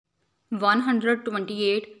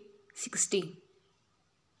128 60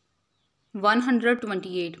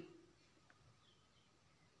 128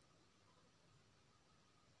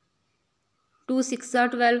 2 6 are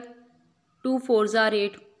 12 2 4s are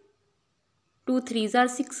 8 2 3s are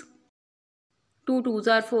 6 2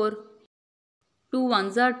 2s are 4 2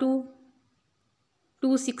 1s are 2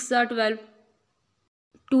 2 6 are 12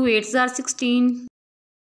 2 8s are 16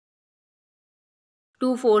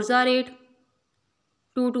 2 4s are 8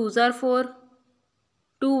 2 2s are 4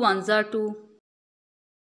 2 1s are 2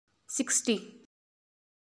 60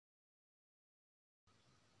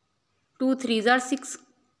 2 3s are 6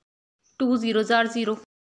 2 zeros are 0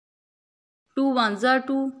 2 1s are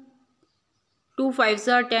 2 2 5s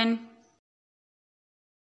are 10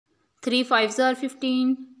 3 5s are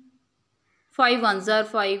 15 5 1s are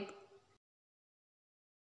 5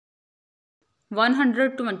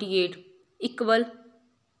 128 equal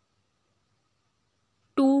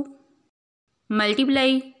 2 multiply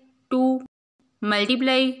 2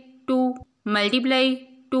 multiply 2 multiply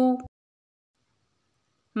 2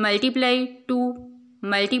 multiply 2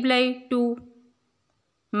 multiply 2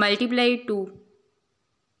 multiply 2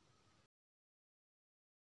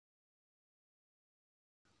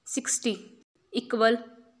 60 equal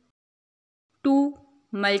 2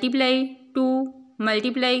 multiply 2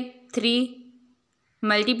 multiply 3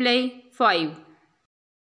 multiply 5.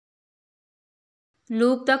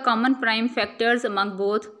 Loop the common prime factors among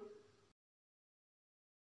both.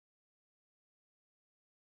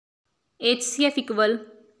 HCF equal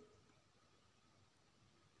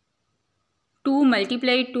 2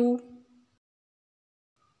 multiply 2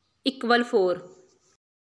 equal 4.